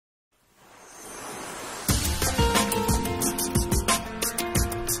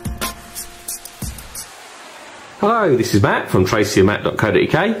Hello, this is Matt from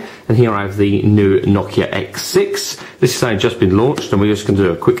tracyandmatt.co.uk, and here I have the new Nokia X6. This has only just been launched, and we're just going to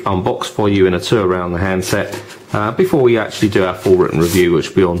do a quick unbox for you and a tour around the handset before we actually do our full written review, which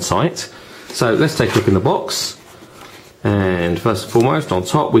will be on site. So let's take a look in the box. And first and foremost, on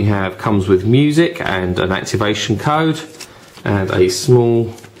top we have comes with music and an activation code and a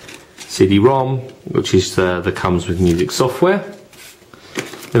small CD-ROM, which is the comes with music software.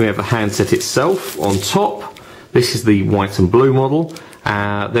 Then we have the handset itself on top. This is the white and blue model.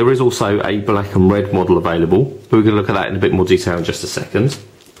 There is also a black and red model available, but we're going to look at that in a bit more detail in just a second.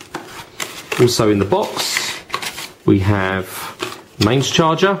 Also in the box we have mains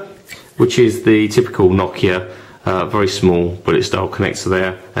charger, which is the typical Nokia, very small bullet style connector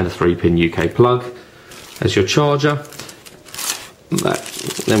there, and a 3-pin UK plug as your charger.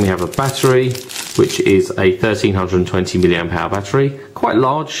 Then we have a battery, which is a 1320 mAh battery, quite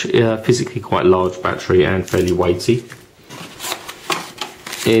large, physically quite large battery and fairly weighty.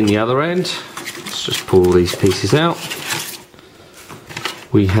 In the other end, let's just pull these pieces out.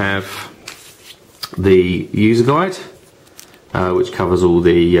 We have the user guide, which covers all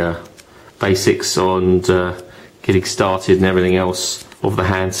the basics on getting started and everything else of the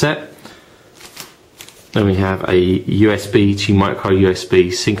handset. Then we have a USB to micro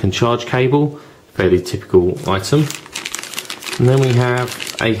USB sync and charge cable, fairly typical item. And then we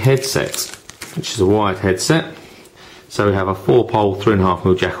have a headset, which is a wired headset. So we have a 4-pole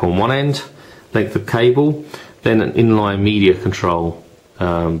 3.5mm jack on one end, length of cable, then an inline media control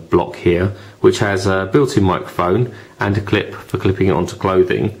block here, which has a built-in microphone and a clip for clipping it onto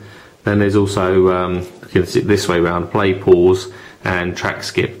clothing. Then there's also, you can see it this way around, play, pause and track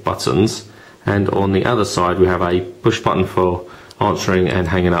skip buttons. And on the other side we have a push button for answering and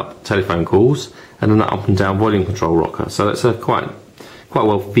hanging up telephone calls, and an up and down volume control rocker. So that's a quite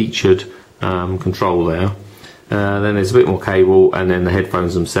well featured control there. Then there's a bit more cable, and then the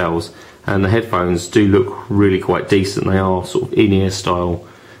headphones themselves. And the headphones do look really quite decent. They are sort of in-ear style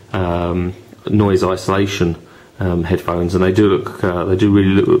noise isolation headphones, and they do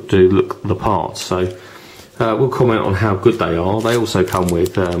really look the part. So we'll comment on how good they are. They also come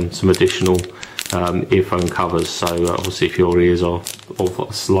with some additional earphone covers, so obviously if your ears are of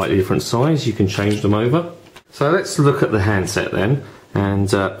a slightly different size, you can change them over. So let's look at the handset then, and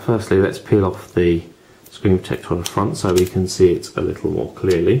firstly let's peel off the screen protector on the front so we can see it a little more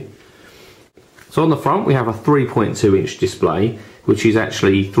clearly. So on the front we have a 3.2-inch display, which is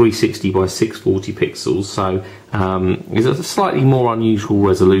actually 360 by 640 pixels, so it's a slightly more unusual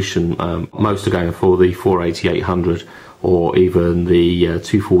resolution. Most are going for the 480-800 or even the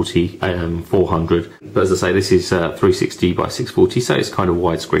 240-400, but as I say, this is 360 by 640, so it's kind of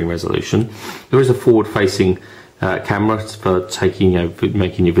widescreen resolution. There is a forward-facing camera for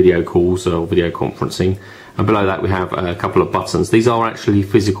making your video calls or video conferencing, and below that we have a couple of buttons. These are actually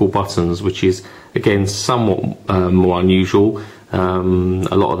physical buttons, which is again somewhat more unusual. A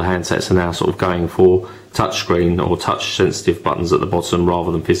lot of the handsets are now sort of going for touchscreen or touch sensitive buttons at the bottom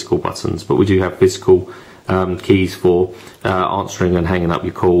rather than physical buttons, but we do have physical keys for answering and hanging up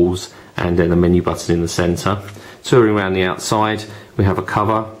your calls, and then a menu button in the centre. Touring around the outside, we have a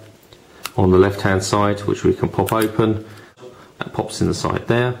cover on the left hand side which we can pop open. That pops in the side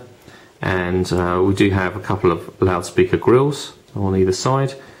there, and we do have a couple of loudspeaker grills on either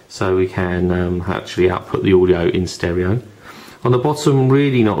side, so we can actually output the audio in stereo. On the bottom,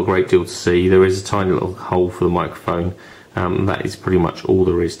 really not a great deal to see. There is a tiny little hole for the microphone. That is pretty much all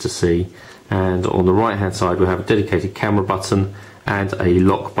there is to see. And on the right hand side we have a dedicated camera button and a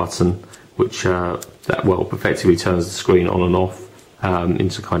lock button, which effectively turns the screen on and off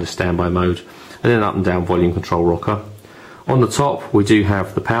into kind of standby mode, and then up and down volume control rocker. On the top we do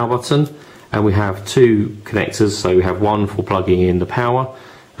have the power button, and we have two connectors. So we have one for plugging in the power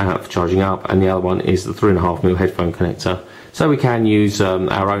for charging up, and the other one is the 3.5mm headphone connector. So we can use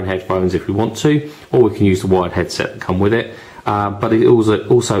our own headphones if we want to, or we can use the wired headset that come with it. But it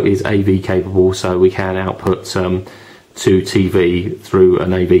also is AV capable, so we can output to TV through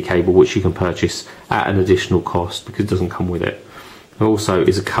an AV cable, which you can purchase at an additional cost because it doesn't come with it. There also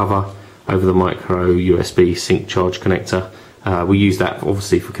is a cover over the micro USB sync charge connector. We use that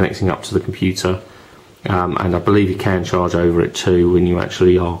obviously for connecting up to the computer, and I believe you can charge over it too when you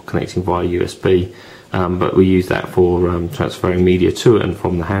actually are connecting via USB. But we use that for transferring media to and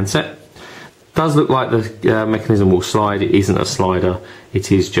from the handset. Does look like the mechanism will slide. It isn't a slider,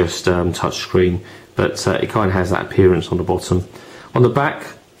 it is just touchscreen, but it kind of has that appearance on the bottom. On the back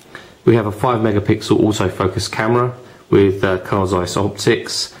we have a 5-megapixel autofocus camera with car's eye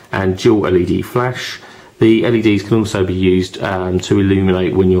optics and dual LED flash. The LEDs can also be used to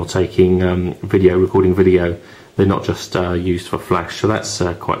illuminate when you're taking recording video they're not just used for flash, so that's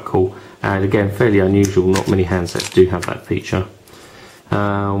quite cool. And again, fairly unusual, not many handsets do have that feature.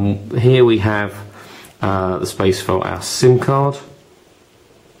 Here we have the space for our SIM card.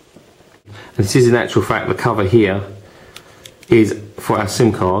 And this is in actual fact, the cover here is for our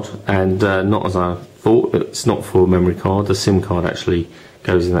SIM card, and not as I thought, it's not for a memory card. The SIM card actually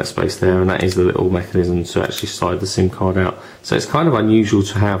goes in that space there, and that is the little mechanism to actually slide the SIM card out. So it's kind of unusual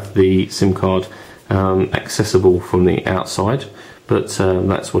to have the SIM card accessible from the outside, but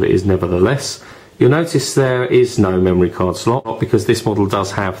that's what it is nevertheless. You'll notice there is no memory card slot because this model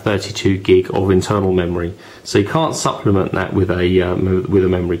does have 32 gig of internal memory, so you can't supplement that with a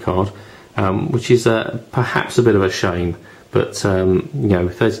memory card, which is perhaps a bit of a shame. But you know,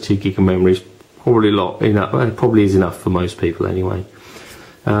 32 gig of memory is probably probably is enough for most people anyway.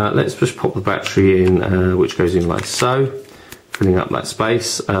 Let's just pop the battery in, which goes in like so, filling up that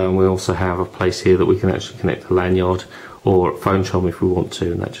space. We also have a place here that we can actually connect a lanyard or a phone charm if we want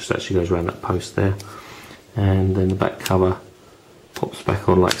to, and that just actually goes around that post there. And then the back cover pops back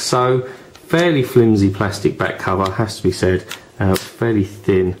on like so. Fairly flimsy plastic back cover, has to be said, fairly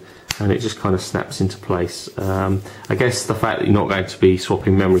thin, and it just kind of snaps into place. I guess the fact that you're not going to be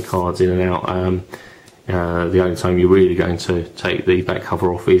swapping memory cards in and out, the only time you're really going to take the back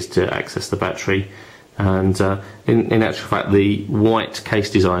cover off is to access the battery. And in actual fact, the white case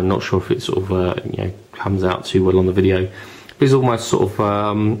design, not sure if it sort of you know, comes out too well on the video, but it's almost sort of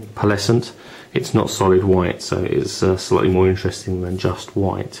pearlescent. It's not solid white, so it's slightly more interesting than just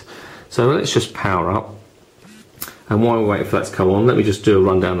white. So let's just power up. And while we're waiting for that to come on, let me just do a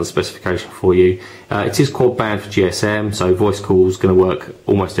rundown of the specification for you. It is quad band for GSM, so voice calls going to work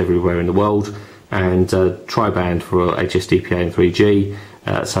almost everywhere in the world, and tri-band for HSDPA and 3G.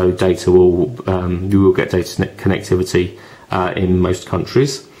 So data will, you will get data connectivity in most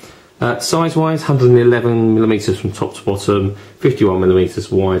countries. Size-wise, 111mm from top to bottom,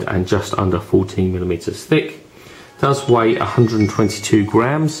 51mm wide, and just under 14mm thick. Does weigh 122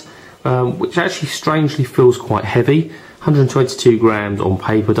 grams, which actually strangely feels quite heavy. 122 grams on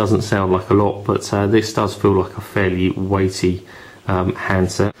paper doesn't sound like a lot, but this does feel like a fairly weighty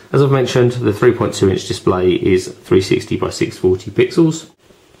handset. As I've mentioned, the 3.2-inch display is 360 by 640 pixels.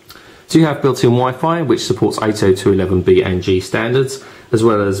 So you have built-in Wi-Fi, which supports 802.11b and G standards, as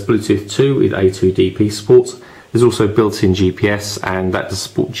well as Bluetooth 2 with A2DP support. There's also built-in GPS, and that does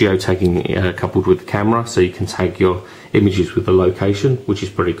support geotagging coupled with the camera, so you can tag your images with the location, which is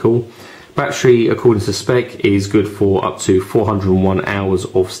pretty cool. Battery, according to spec, is good for up to 401 hours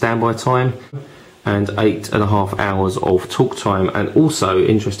of standby time and 8.5 hours of talk time, and also,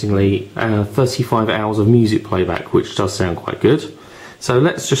 interestingly, 35 hours of music playback, which does sound quite good. So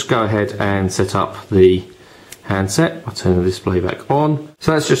let's just go ahead and set up the handset. I'll turn the display back on.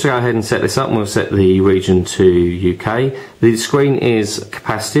 So let's just go ahead and set this up, and we'll set the region to UK. The screen is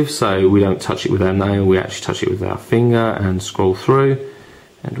capacitive, so we don't touch it with our nail, we actually touch it with our finger and scroll through.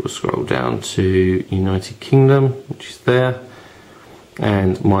 And we'll scroll down to United Kingdom, which is there.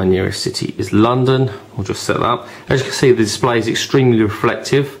 And my nearest city is London. We'll just set that up. As you can see, the display is extremely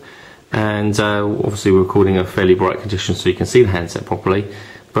reflective, and obviously we're recording a fairly bright condition so you can see the handset properly,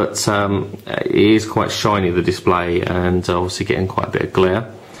 but it is quite shiny, the display, and obviously getting quite a bit of glare.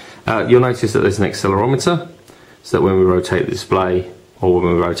 You'll notice that there's an accelerometer, so that when we rotate the display, or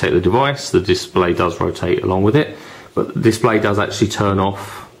when we rotate the device, the display does rotate along with it, but the display does actually turn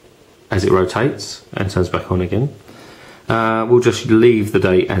off as it rotates and turns back on again. We'll just leave the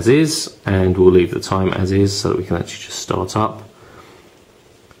date as is, and we'll leave the time as is, so that we can actually just start up.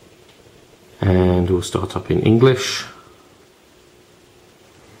 And we'll start up in English.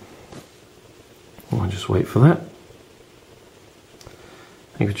 I'll just wait for that.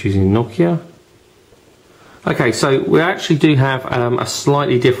 Thank you for choosing Nokia. Okay, so we actually do have a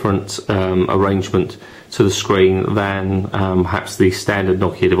slightly different arrangement to the screen than perhaps the standard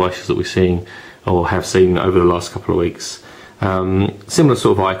Nokia devices that we're seeing or have seen over the last couple of weeks. Similar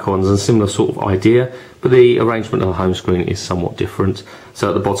sort of icons and similar sort of idea, but the arrangement of the home screen is somewhat different. So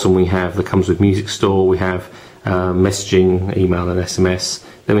at the bottom we have that comes with Music Store, we have messaging, email and SMS,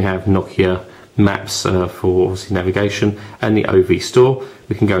 then we have Nokia Maps for obviously navigation, and the OV Store.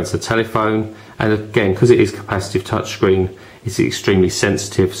 We can go into the telephone, and again, because it is capacitive touchscreen, it's extremely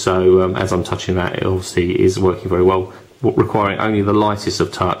sensitive, so as I'm touching that, it obviously is working very well, requiring only the lightest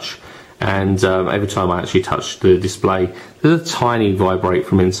of touch. And every time I actually touch the display, there's a tiny vibrate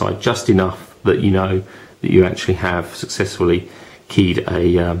from inside, just enough that you know that you actually have successfully keyed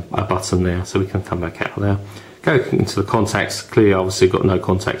a button there. So we can come back out of there. Go into the contacts. Clearly, obviously, got no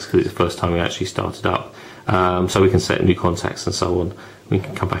contacts because it's the first time we actually started up. So we can set new contacts and so on. We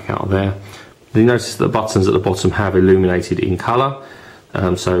can come back out of there. You notice that the buttons at the bottom have illuminated in colour,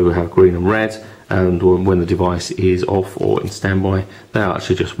 so we have green and red, and when the device is off or in standby, they are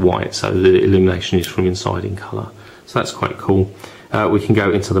actually just white, so the illumination is from inside in colour. So that's quite cool. We can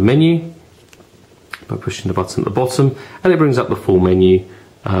go into the menu by pushing the button at the bottom, and it brings up the full menu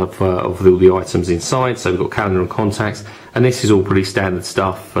of all the items inside. So we've got calendar and contacts, and this is all pretty standard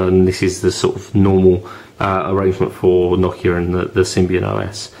stuff, and this is the sort of normal arrangement for Nokia and the Symbian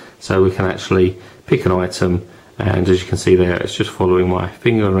OS. So we can actually pick an item, and as you can see there, it's just following my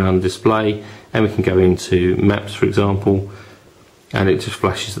finger around the display, and we can go into maps, for example, and it just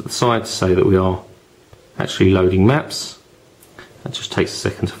flashes at the side to say that we are actually loading maps. That just takes a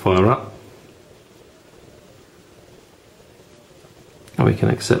second to fire up, and we can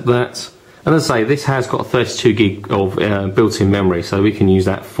accept that. And as I say, this has got 32 gig of built-in memory, so we can use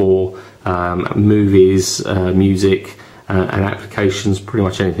that for movies, music, and applications, pretty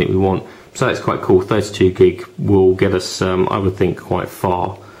much anything we want. So that's quite cool. 32 gig will get us, I would think, quite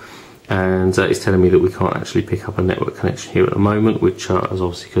far. And it's telling me that we can't actually pick up a network connection here at the moment, which is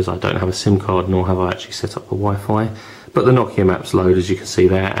obviously because I don't have a SIM card, nor have I actually set up the Wi-Fi. But the Nokia Maps load, as you can see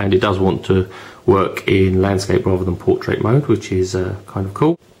there, and it does want to work in landscape rather than portrait mode, which is kind of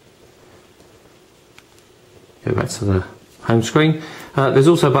cool. Go back to the home screen. There's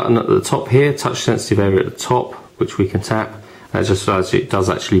also a button at the top here, touch sensitive area at the top, which we can tap. Just as it does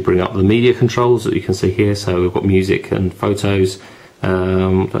actually bring up the media controls that you can see here. So we've got music and photos.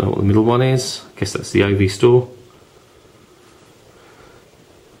 Don't know what the middle one is. I guess that's the OV store.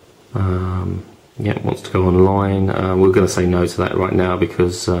 Yeah, it wants to go online. We're going to say no to that right now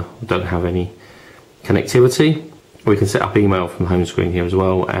because we don't have any connectivity. We can set up email from the home screen here as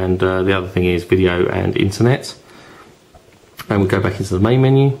well, and the other thing is video and internet. And we'll go back into the main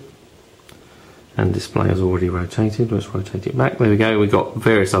menu, and display has already rotated. Let's rotate it back. There we go. We've got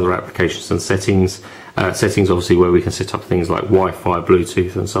various other applications and settings. Settings obviously where we can set up things like Wi-Fi,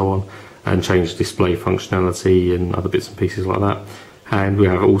 Bluetooth and so on, and change display functionality and other bits and pieces like that. And we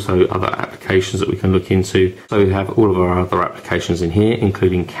have also other applications that we can look into. So we have all of our other applications in here,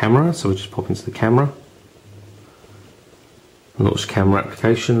 including camera. So we'll just pop into the camera. Launch camera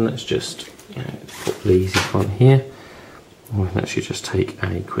application. Let's just pop these in front here. We can actually just take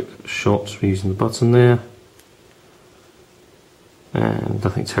a quick shot using the button there. And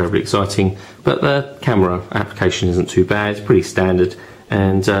nothing terribly exciting, but the camera application isn't too bad. It's pretty standard,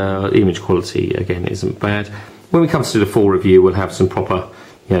 and the image quality again isn't bad. When we come to the full review, we'll have some proper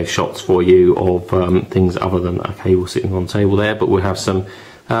shots for you of things other than a cable sitting on the table there, but we'll have some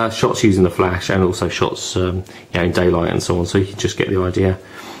shots using the flash, and also shots in daylight and so on, so you can just get the idea.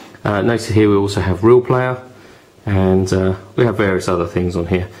 Notice here we also have Real Player, and we have various other things on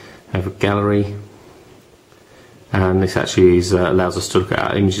here. We have a gallery, and this actually allows us to look at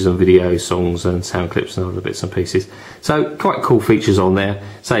our images and videos, songs and sound clips and other bits and pieces. So quite cool features on there.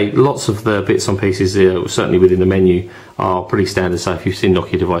 Lots of the bits and pieces certainly within the menu are pretty standard, so if you've seen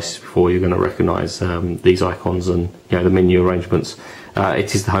Nokia devices before, you're going to recognise these icons and the menu arrangements.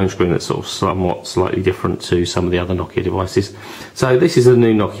 It is the home screen that's sort of somewhat slightly different to some of the other Nokia devices. So this is the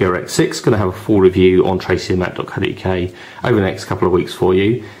new Nokia X6. Going to have a full review on tracyandmatt.co.uk over the next couple of weeks for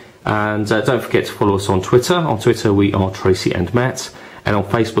you. And don't forget to follow us on Twitter. On Twitter we are Tracy and Matt, and on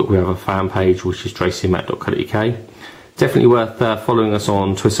Facebook we have a fan page which is tracyandmatt.co.uk. Definitely worth following us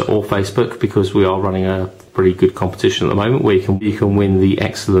on Twitter or Facebook, because we are running a pretty good competition at the moment where you can win the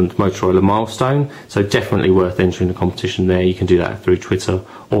excellent Motorola milestone. So definitely worth entering the competition there. You can do that through Twitter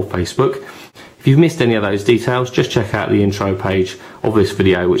or Facebook. If you've missed any of those details, just check out the intro page of this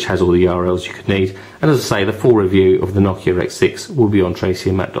video, which has all the URLs you could need. And as I say, the full review of the Nokia X6 will be on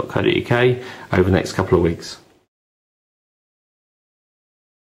tracyandmatt.co.uk over the next couple of weeks.